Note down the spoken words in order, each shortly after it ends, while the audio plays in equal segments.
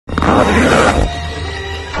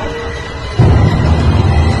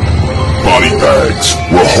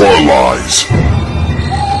BodyBags, where horror lies.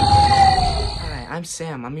 Hi, I'm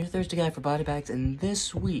Sam. I'm your Thursday guy for BodyBags, and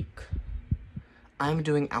this week I'm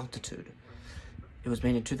doing Altitude. It was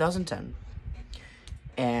made in 2010,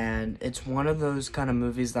 and it's one of those kind of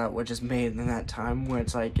movies that were just made in that time where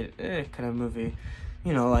it's like kind of movie,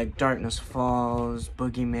 you know, like Darkness Falls,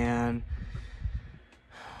 Boogeyman,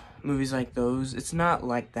 movies like those. It's not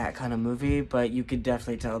like that kind of movie, but you could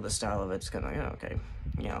definitely tell the style of it's kind of like, okay,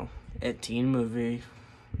 you know, a teen movie.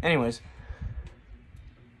 Anyways,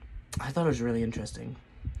 I thought it was really interesting.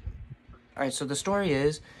 Alright, so the story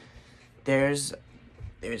is there's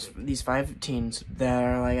these 5 teens that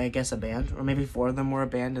are, like, I guess a band, or maybe 4 of them were a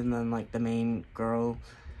band, and then, like, the main girl,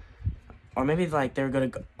 or maybe, like, they're gonna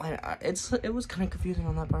go, it was kind of confusing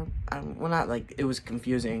on that part. Well, not, like, it was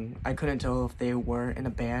confusing. I couldn't tell if they were in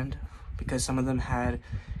a band, because some of them had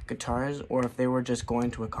guitars, or if they were just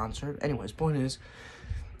going to a concert. Anyways, point is,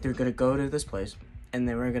 they were gonna go to this place, and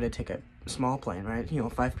they were gonna take a small plane, right? You know,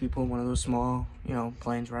 5 people, one of those small, you know,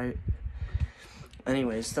 planes, right?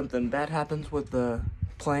 Anyways, something bad happens with the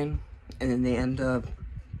plane, and then they end up,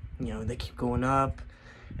 you know, they keep going up,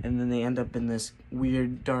 and then they end up in this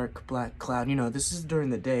weird dark black cloud. You know, this is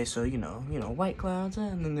during the day, so you know white clouds,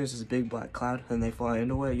 and then there's this big black cloud, and they fly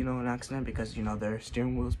into it, you know, an accident because, you know, their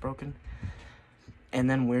steering wheel is broken, and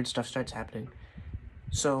then weird stuff starts happening.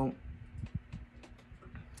 So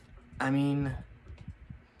I mean,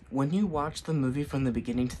 when you watch the movie from the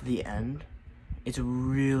beginning to the end, it's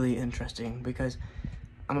really interesting because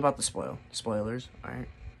I'm about to spoilers, alright?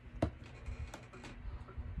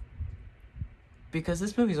 Because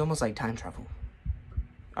this movie is almost like time travel.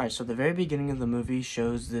 Alright, so the very beginning of the movie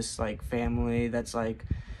shows this, like, family that's, like,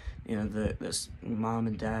 you know, this mom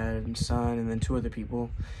and dad and son and then 2 other people,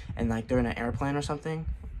 and, like, they're in an airplane or something.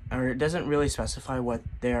 Or it doesn't really specify what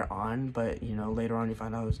they're on, but, you know, later on you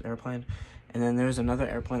find out it was an airplane. And then there's another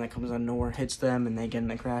airplane that comes out of nowhere, hits them, and they get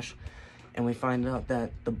in a crash. And we find out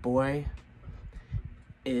that the boy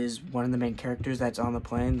is one of the main characters that's on the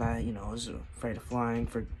plane that, you know, is afraid of flying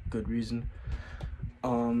for good reason.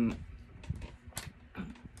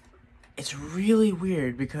 It's really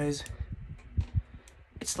weird because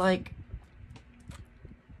it's like,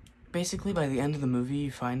 basically by the end of the movie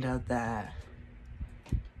you find out that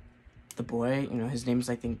the boy, you know, his name's,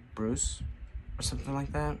 I think, Bruce or something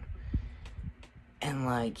like that. And,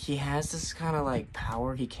 like, he has this kind of, like,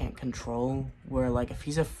 power he can't control where, like, if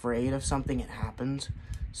he's afraid of something, it happens.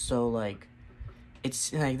 So, like,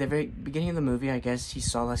 it's, like, the very beginning of the movie, I guess he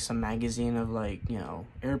saw, like, some magazine of, like, you know,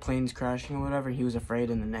 airplanes crashing or whatever. He was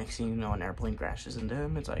afraid, and the next thing you know, an airplane crashes into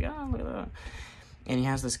him. It's like, oh, look at that. And he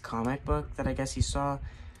has this comic book that I guess he saw,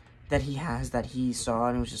 that he saw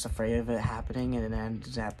and was just afraid of it happening, and it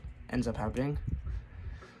ends up happening.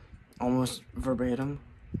 Almost verbatim.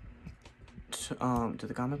 To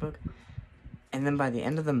the comic book. And then by the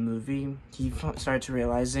end of the movie he starts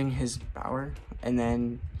realizing his power, and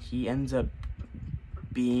then he ends up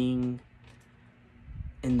being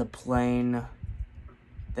in the plane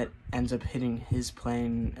that ends up hitting his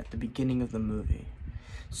plane at the beginning of the movie.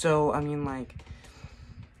 So I mean, like,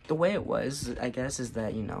 the way it was, I guess, is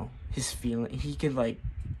that, you know, his feeling, he could, like,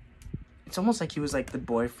 it's almost like he was like the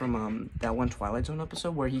boy from that one Twilight Zone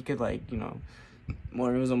episode where he could, like, you know,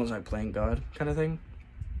 where it was almost like playing God kind of thing,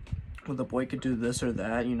 where the boy could do this or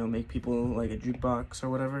that, you know, make people like a jukebox or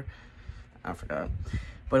whatever. I forgot,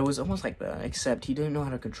 but it was almost like that, except he didn't know how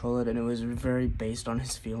to control it, and it was very based on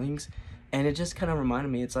his feelings. And it just kind of reminded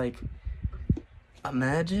me, it's like,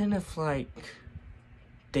 imagine if, like,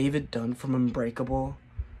 David Dunn from Unbreakable,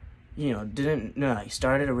 you know, he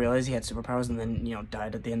started to realize he had superpowers and then, you know,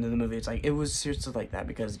 died at the end of the movie. It's like, it was seriously like that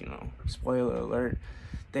because, you know, spoiler alert,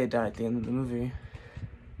 they died at the end of the movie.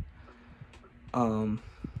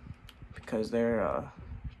 Because their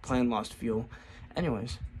plane lost fuel.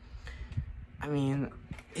 Anyways, I mean,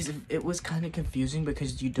 it was kind of confusing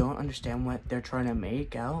because you don't understand what they're trying to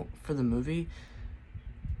make out for the movie.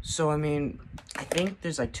 So, I mean, I think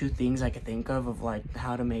there's, like, 2 things I could think of, like,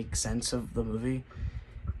 how to make sense of the movie.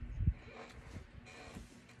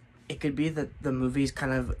 It could be that the movie's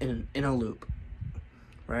kind of in a loop,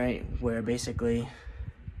 right? Where basically,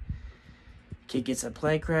 kid gets a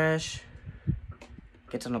plane crash,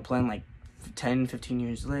 gets on a plane like 10, 15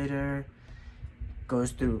 years later,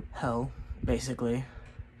 goes through hell, basically,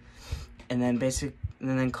 and then basically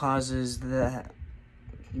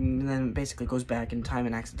goes back in time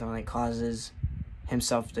and accidentally causes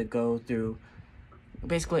himself to go through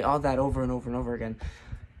basically all that over and over and over again.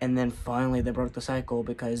 And then finally they broke the cycle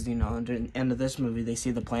because, you know, at the end of this movie, they see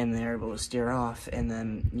the plane, they're able to steer off, and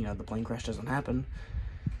then, you know, the plane crash doesn't happen.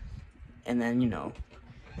 And then, you know,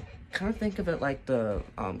 kind of think of it like the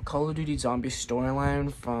Call of Duty zombie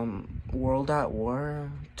storyline from World at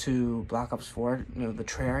War to Black Ops 4, you know, the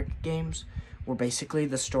Treyarch games, where basically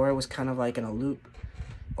the story was kind of like in a loop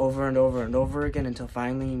over and over and over again until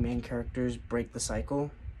finally main characters break the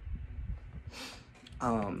cycle.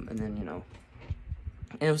 And then, you know,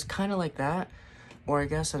 it was kind of like that. Or I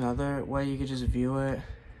guess another way you could just view it,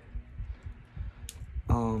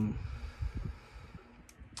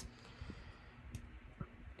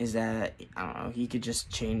 is that, I don't know, he could just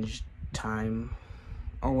change time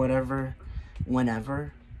or whatever,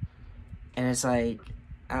 whenever. And it's like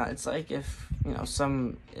if, you know,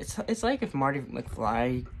 it's like if Marty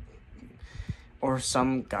McFly or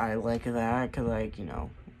some guy like that could, like, you know,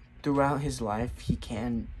 throughout his life, he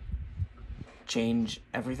can change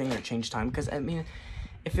everything or change time. Because, I mean,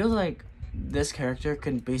 it feels like this character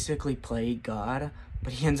can basically play God,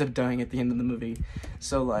 but he ends up dying at the end of the movie.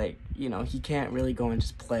 So, like, you know, he can't really go and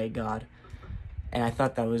just play God. And I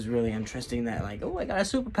thought that was really interesting that, like, oh, I got a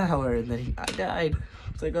superpower, and then I died.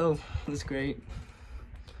 It's like, oh, that's great.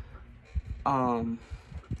 I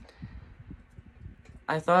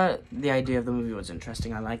thought the idea of the movie was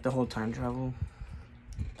interesting. I liked the whole time travel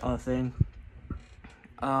thing.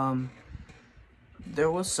 There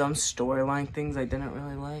was some storyline things I didn't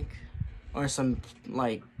really like, or some,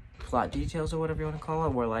 like, plot details or whatever you want to call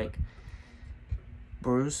it, where, like,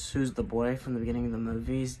 Bruce, who's the boy from the beginning of the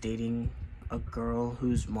movie, is dating a girl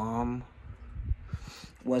whose mom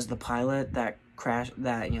was the pilot that crashed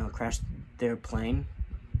their plane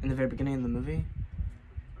in the very beginning of the movie.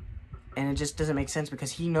 And it just doesn't make sense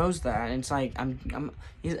because he knows that, and it's like,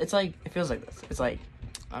 it's like, it feels like this. It's like,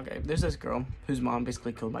 okay, there's this girl whose mom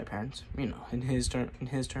basically killed my parents, you know, in his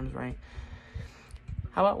terms, right?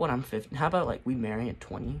 How about when I'm 50, how about, like, we marry at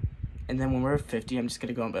 20, and then when we're 50, I'm just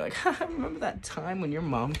gonna go and be like, remember that time when your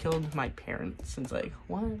mom killed my parents? And it's like,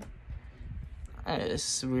 what?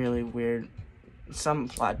 It's really weird. Some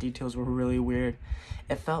plot details were really weird.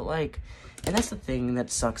 It felt like, and that's the thing that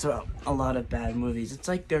sucks about a lot of bad movies. It's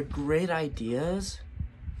like they're great ideas,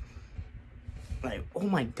 like, oh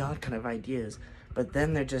my god kind of ideas, but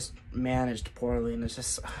then they're just managed poorly, and it's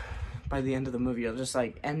just, by the end of the movie, I'll just,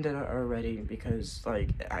 like, end it already because, like,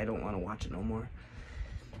 I don't want to watch it no more.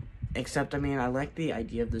 Except, I mean, I like the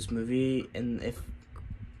idea of this movie, and it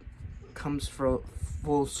comes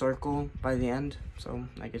full circle by the end, so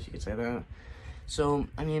I guess you could say that. So,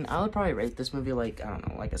 I mean, I would probably rate this movie, like, I don't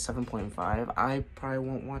know, like a 7.5. I probably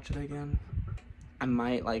won't watch it again. I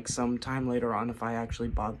might, like, sometime later on if I actually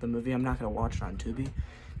bought the movie. I'm not going to watch it on Tubi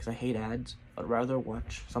because I hate ads. I'd rather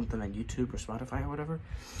watch something on YouTube or Spotify or whatever.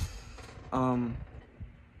 I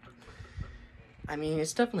mean,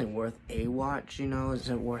 it's definitely worth a watch, you know. Is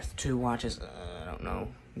it worth 2 watches? I don't know.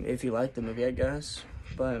 If you like the movie, I guess.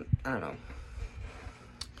 But, I don't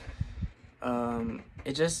know.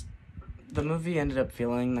 It just, the movie ended up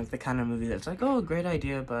feeling like the kind of movie that's like, oh, great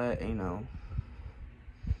idea, but, you know,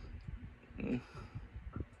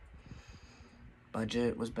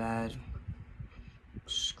 budget was bad,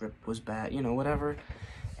 script was bad, you know, whatever.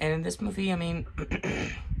 And in this movie, I mean,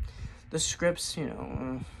 the scripts, you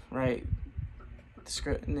know, right, the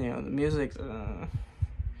script, you know, the music,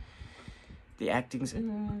 the acting's,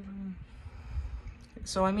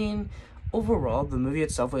 so, I mean, overall, the movie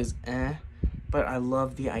itself was but I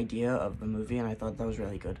love the idea of the movie, and I thought that was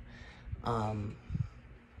really good.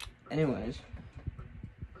 Anyways,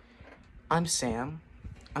 I'm Sam.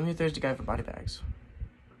 I'm your Thursday guy for BodyBags.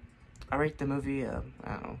 I rate the movie, I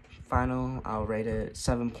don't know, final, I'll rate it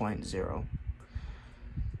 7.0.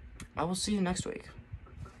 I will see you next week.